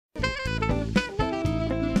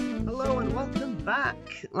welcome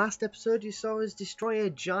back. Last episode you saw us destroy a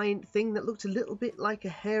giant thing that looked a little bit like a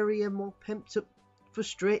hairier, more pimped up,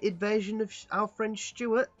 frustrated version of our friend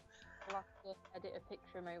Stuart. I'll have to edit a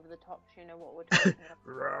picture of him over the top so you know what we're talking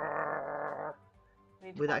about.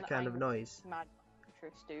 With that kind of noise. Mad picture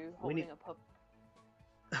of Stu holding a pup.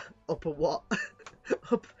 Up a what?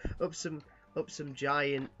 up some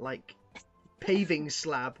giant like paving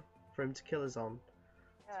slab for him to kill us on.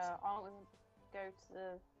 Yeah, aren't we going to go to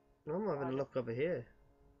the... I'm having a look over here.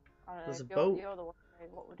 I don't know, There's a boat. You're the one who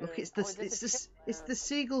knows what we're doing. Look, it's the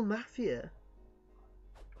seagull mafia.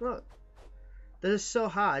 Look, they're just so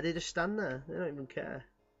hard. They just stand there. They don't even care.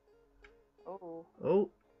 Oh,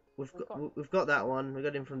 we've got that one. We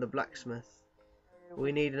got him from the blacksmith.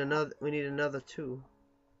 We need another two.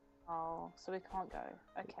 Oh, so we can't go.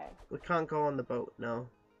 Okay. We can't go on the boat, no.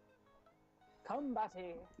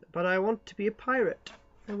 Combatty. But I want to be a pirate.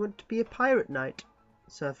 I want to be a pirate knight.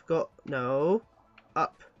 So I've got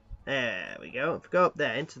up. There we go. If we go up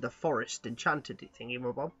there into the forest, enchanted thingy,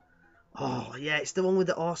 bob. Oh yeah, it's the one with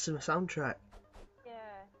the awesome soundtrack.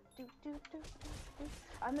 Yeah.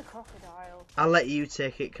 And the crocodile. I'll let you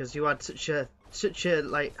take it because you had such a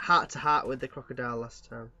like heart to heart with the crocodile last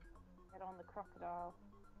time. Get on the crocodile.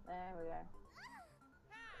 There we go.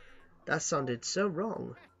 That sounded so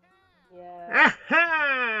wrong. Yeah.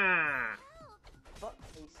 Aha! Butt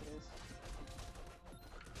pieces.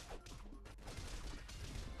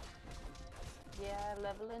 Yeah,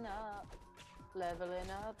 leveling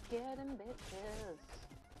up, getting bitches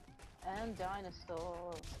and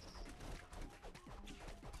dinosaurs.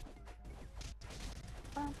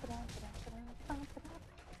 I've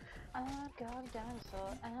got a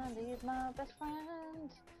dinosaur and he's my best friend.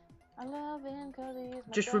 I love him cause he's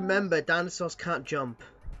my Just best. remember, dinosaurs can't jump.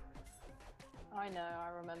 I know, I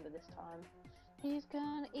remember this time. He's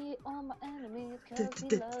gonna eat all my enemies cause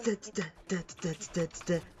he loves me.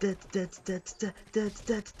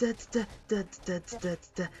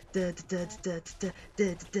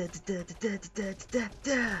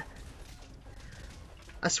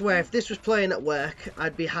 I swear, if this was playing at work,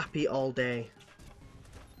 I'd be happy all day.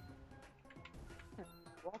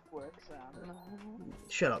 What work, Sam?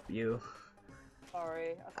 Shut up, you.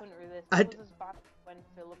 Sorry, I couldn't resist. It was as bad when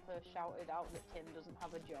Philippa shouted out that Tim doesn't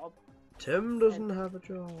have a job. Tim doesn't have a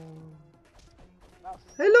job.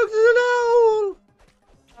 That's... Hey, look, there's an owl!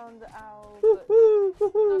 Found the owl,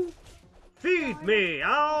 but... Feed me,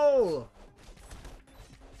 owl!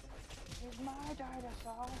 He's my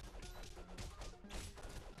dinosaur.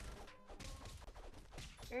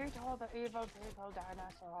 Eat all the evil people,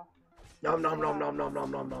 dinosaur. Nom nom nom nom nom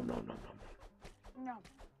nom nom nom nom nom nom. No.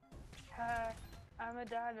 I'm a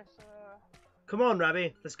dinosaur. Come on, Rabbi,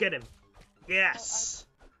 let's get him. Yes.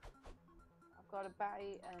 I've got a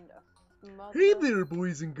batty and a mother. Hey there,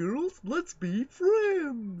 boys and girls. Let's be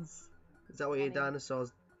friends. Is that what your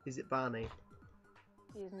dinosaurs? Is it Barney?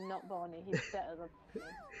 He's not Barney. He's better than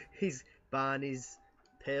Barney. He's Barney's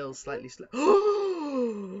pale, slightly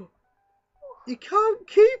Oh! You can't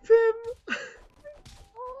keep him.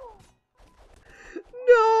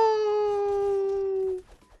 No.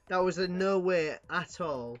 That was in no way at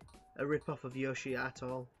all a rip-off of Yoshi at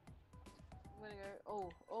all. I'm gonna go.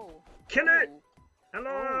 Oh. Kill it!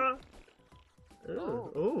 Hello.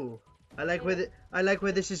 Oh. I like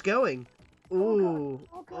where this is going. Ooh.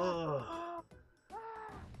 Oh God.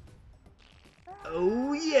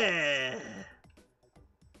 Oh yeah.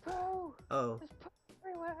 Bro. Oh. There's poo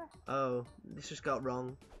everywhere. Oh. This just got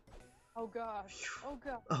wrong. Oh God. Oh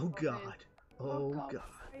God. Oh God. Oh God.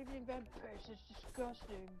 Alien vampires is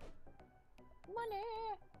disgusting. Money.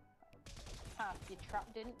 Ah, your trap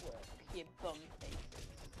didn't work. You bum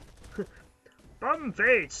faces. Bum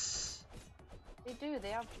face. They do. They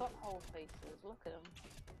have butthole faces. Look at them.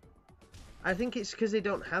 I think it's because they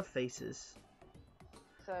don't have faces.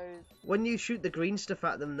 So when you shoot the green stuff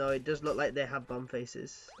at them, though, it does look like they have bum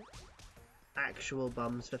faces. Actual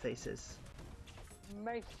bums for faces.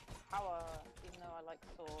 Most power, even though I like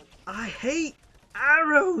swords. I hate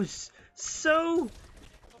arrows. So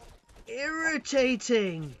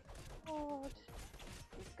irritating. Sword.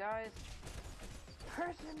 These guys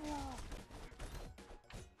pissing me off.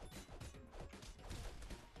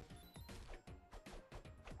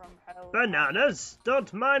 From hell. Bananas.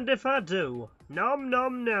 Don't mind if I do. Nom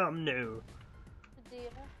nom nom no.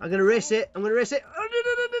 I'm gonna race it. I'm gonna race it.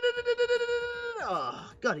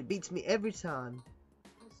 Oh God, it beats me every time.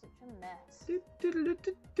 It's such a mess.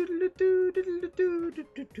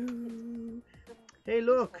 Hey,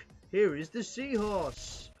 look. Here is the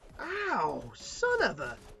seahorse. Ow, son of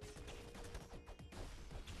a.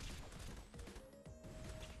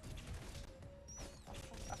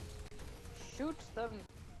 Shoot them.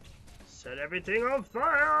 Set everything on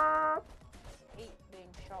fire! I hate being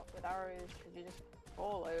shot with arrows because you just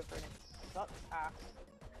fall over and it sucks ass.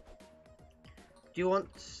 Do you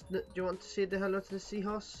want to say the hello to the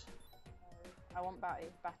seahorse? I want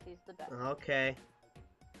Batty. Batty's the best. Okay.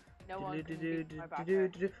 No one can beat my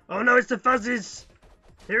backer. Oh no, it's the fuzzies!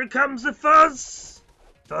 Here comes the fuzz!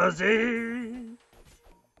 Fuzzy!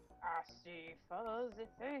 I see fuzzy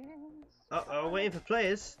things. Uh-oh, waiting for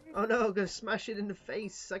players. Oh no, I'm gonna smash it in the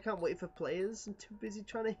face. I can't wait for players. I'm too busy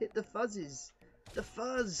trying to hit the fuzzies. The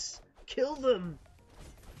fuzz! Kill them!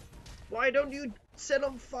 Why don't you set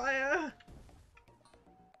on fire?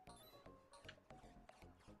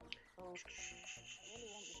 Oh.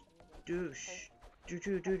 Douche. Douche.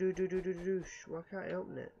 Why can't I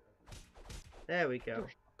open it? There we go.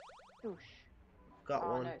 Douche. Got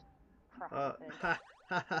one. No, it's crap, Ha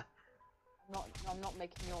ha ha. I'm not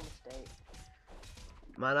making your mistake.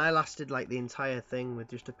 Man, I lasted like the entire thing with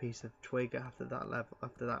just a piece of twig after that level,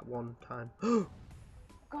 after that one time.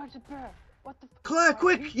 God, it's a bear. What the? Claire,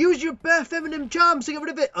 quick! Use your bare feminine charms to get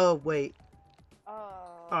rid of it. Oh wait.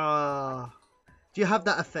 Ah. Do you have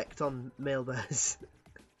that effect on male bears?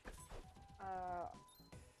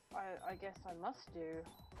 I guess I must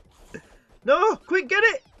do. No! Quick, get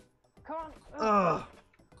it! Can't. Oh.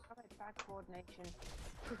 Bad coordination.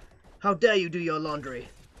 How dare you do your laundry?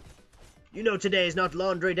 You know today is not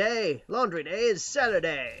laundry day. Laundry day is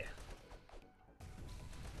Saturday.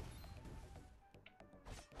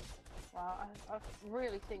 Well, I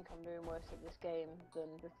really think I'm doing worse at this game than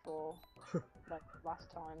before, like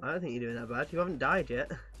last time. I don't think you're doing that bad. You haven't died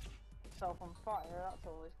yet. Self on fire, that's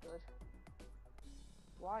always good.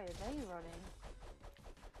 Why are they running?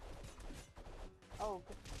 Oh,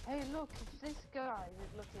 hey look, it's this guy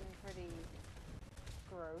who's looking pretty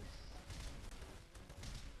gross.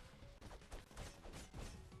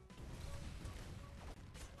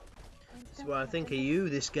 This is what I think of you,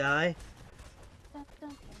 this guy.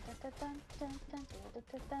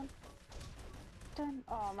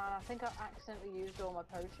 Oh man, I think I accidentally used all my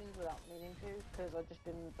potions without meaning to, because I've just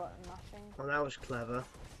been button mashing. Oh, that was clever.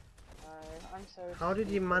 I'm so How did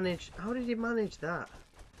you manage that?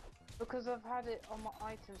 Because I've had it on my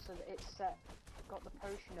item so that it's set, got the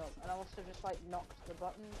potion up, and I also just like knocked the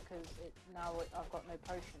button because now I've got no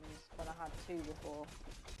potions when I had 2 before.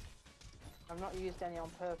 I've not used any on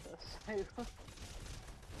purpose, so...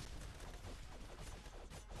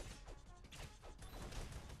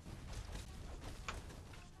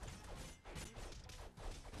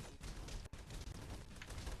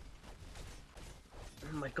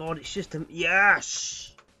 Oh my god, it's just a...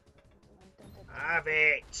 Yes! Have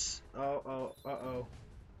it! Uh-oh.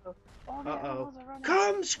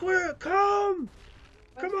 Come, Squirt, come!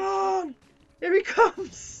 Come on! Here he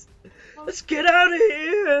comes! Let's get out of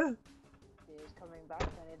here! He's coming back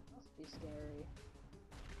and it must be scary.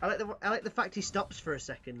 I like the fact he stops for a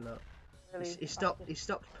second, look. Really, He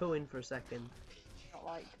stopped pooing for a second. Not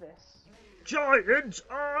like this. Giant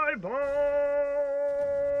eyeball!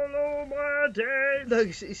 Oh my day! Look,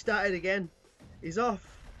 he started again. He's off.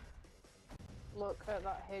 Look at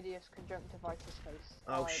that hideous conjunctivitis face.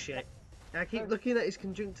 Oh shit. I keep looking at his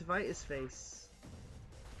conjunctivitis face.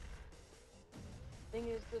 Thing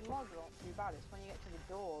is, the mods aren't too bad. It's when you get to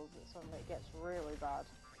the doors that's when it gets really bad.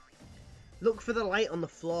 Look for the light on the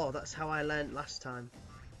floor. That's how I learnt last time.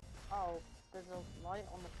 Oh, there's a light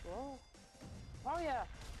on the floor? Oh yeah!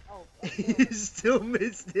 Oh, You still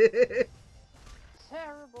missed it!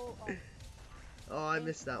 terrible! Oh, I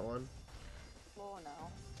missed that one. Floor now.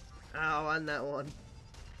 Ow, and that one.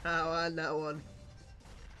 Ow, and that one.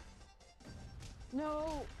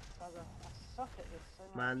 No! Bugger, I suck at this so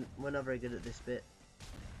much. Man, we're not very good at this bit.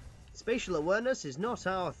 Spatial awareness is not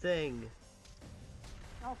our thing.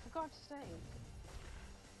 Oh, for God's sake.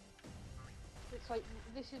 It's like,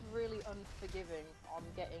 this is really unforgiving on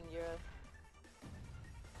getting your...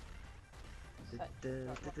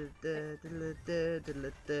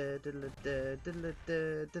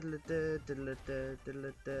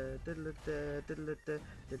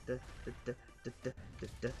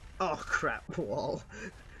 Oh crap, wall.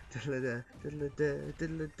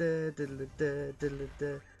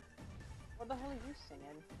 What the hell are you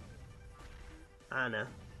singing? Anna.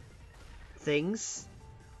 Things.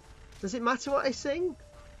 Does it matter what I sing?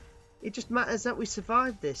 It just matters that we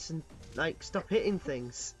survived this and, like, stop hitting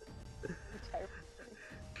things.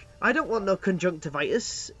 I don't want no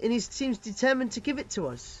conjunctivitis, and he seems determined to give it to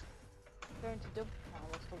us. Going to double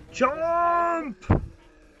or something. Jump!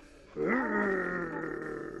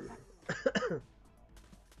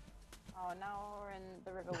 Oh, now we're in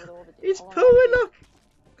the river with all the... He's pulling up!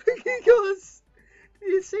 He goes!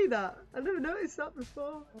 You see that? I never noticed that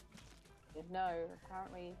before. No,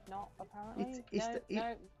 apparently not. Apparently, He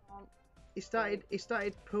can't. He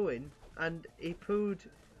started pooing, and he pooed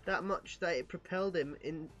that much that it propelled him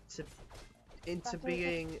into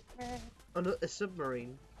being on a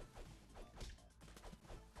submarine.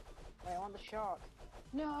 Wait, I want the shark.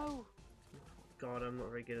 No. God, I'm not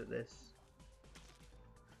very good at this.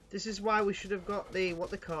 This is why we should have got the what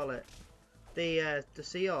they call it, the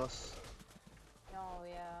sea horse. Oh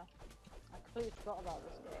yeah, I completely forgot about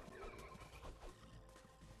this bit.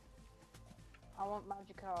 I want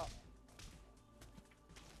Magikarp.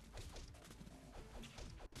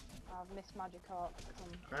 I've missed Magikarp.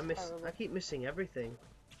 I keep missing everything.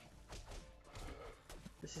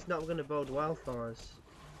 This is not going to bode well for us.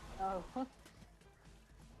 Oh. Oh,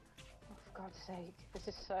 for God's sake, this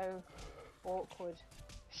is so awkward.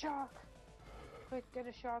 Shark! Quick, get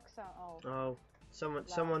a shark sound. Oh. Oh,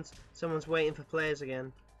 someone's waiting for players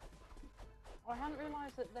again. I hadn't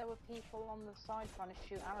realised that there were people on the side trying to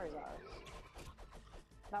shoot arrows at us.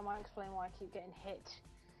 That might explain why I keep getting hit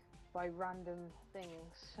by random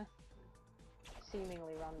things.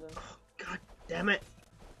 Seemingly random. Oh, God damn it!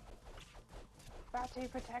 Batty,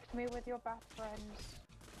 protect me with your bat friends.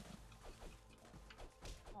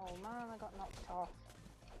 Oh man, I got knocked off.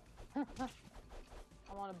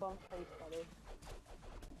 I'm on a bump face, buddy.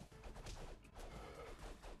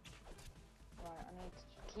 Right, I need to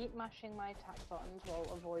keep mashing my attack buttons while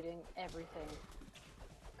avoiding everything.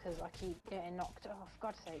 Because I keep getting knocked off. For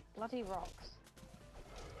God's sake, bloody rocks.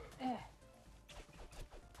 Eh.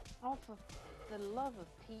 Oh, for the love of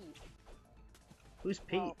Pete. Who's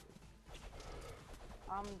Pete? Well,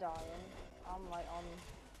 I'm dying. I'm like on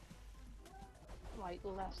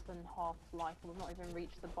less than half life. We've not even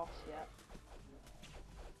reached the boss yet.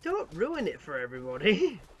 Don't ruin it for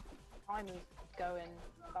everybody. Time is going.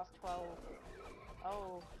 That's 12.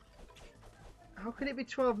 Oh. How can it be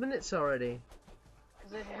 12 minutes already?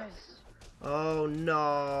 Because it is. Oh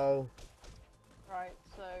no. Right,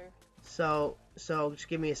 So just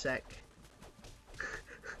give me a sec.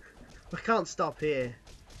 I can't stop here.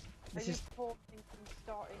 This is pausing from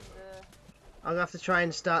starting the. I'm gonna have to try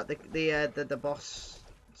and start the boss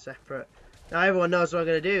separate. Now everyone knows what I'm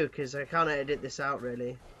gonna do because I can't edit this out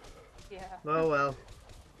really. Yeah. Oh well.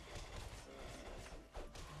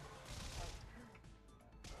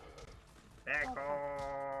 Back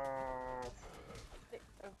off! Sick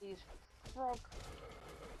of these frog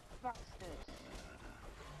bastards.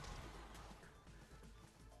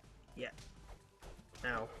 Yeah.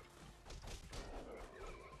 Now.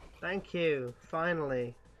 Thank you.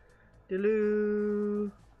 Finally.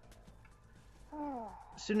 Dooloo.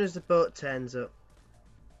 As soon as the boat turns up.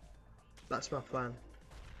 That's my plan.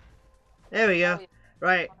 There we go. Oh, yeah.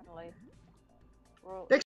 Right. Finally. Next